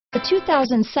The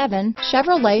 2007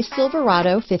 Chevrolet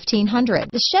Silverado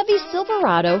 1500. The Chevy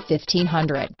Silverado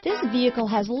 1500. This vehicle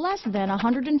has less than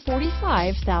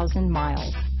 145,000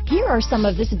 miles. Here are some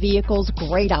of this vehicle's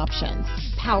great options: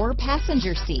 power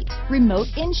passenger seat, remote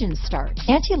engine start,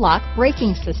 anti-lock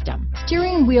braking system,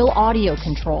 steering wheel audio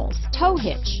controls, tow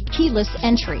hitch, keyless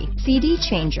entry, CD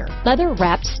changer,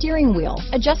 leather-wrapped steering wheel,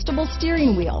 adjustable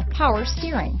steering wheel, power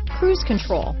steering, cruise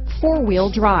control,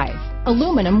 four-wheel drive,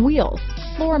 aluminum wheels,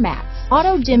 floor mats,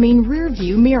 auto-dimming rear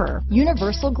view mirror,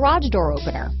 universal garage door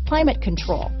opener, climate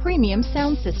control, premium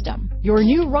sound system. Your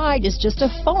new ride is just a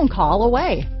phone call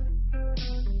away.